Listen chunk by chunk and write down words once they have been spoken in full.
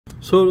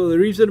So the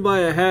reason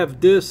why I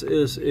have this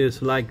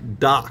is like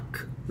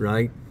dock,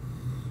 right?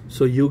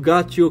 So you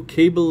got your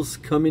cables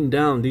coming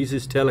down. This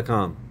is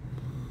telecom.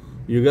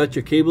 You got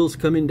your cables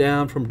coming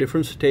down from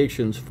different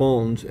stations,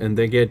 phones, and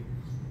they get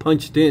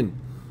punched in.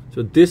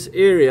 So this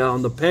area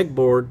on the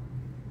pegboard,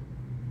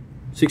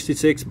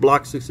 66,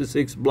 block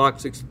 66,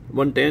 block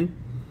 110,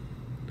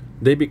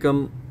 they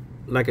become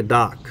like a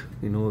dock.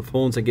 You know, the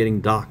phones are getting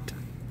docked.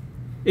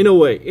 In a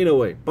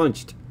way,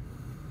 punched.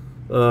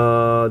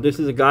 This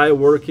is a guy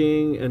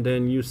working, and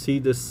then you see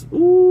this.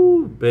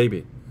 Ooh,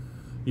 baby.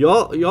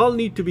 Y'all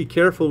need to be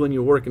careful when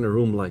you work in a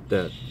room like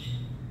that.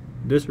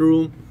 This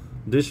room,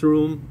 and this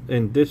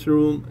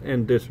room,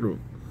 and this room.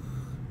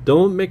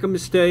 Don't make a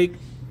mistake.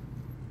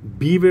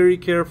 Be very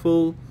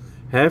careful.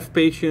 Have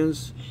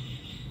patience.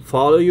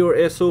 Follow your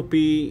SOP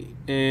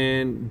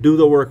and do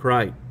the work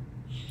right.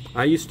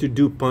 I used to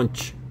do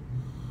punch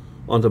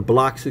on the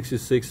block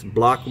 66,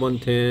 block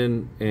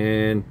 110,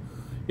 and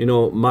you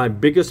know, my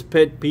biggest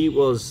pet peeve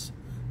was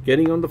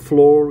getting on the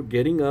floor,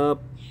 getting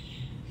up,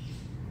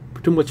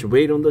 too much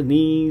weight on the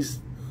knees,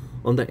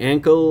 on the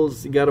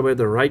ankles. You gotta wear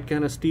the right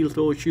kind of steel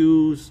toe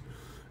shoes,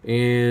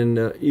 and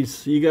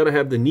you gotta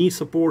have the knee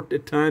support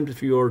at times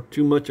if you are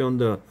too much on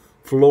the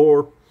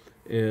floor,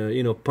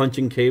 you know,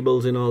 punching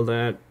cables and all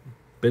that.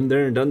 Been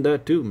there and done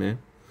that too, man.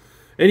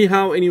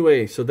 Anyhow,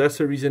 anyway, so that's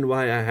the reason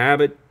why I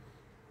have it.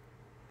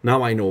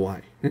 Now I know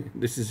why.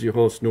 This is your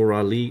host, Noor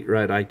Ali,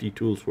 right? IT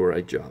Tools for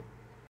iJob.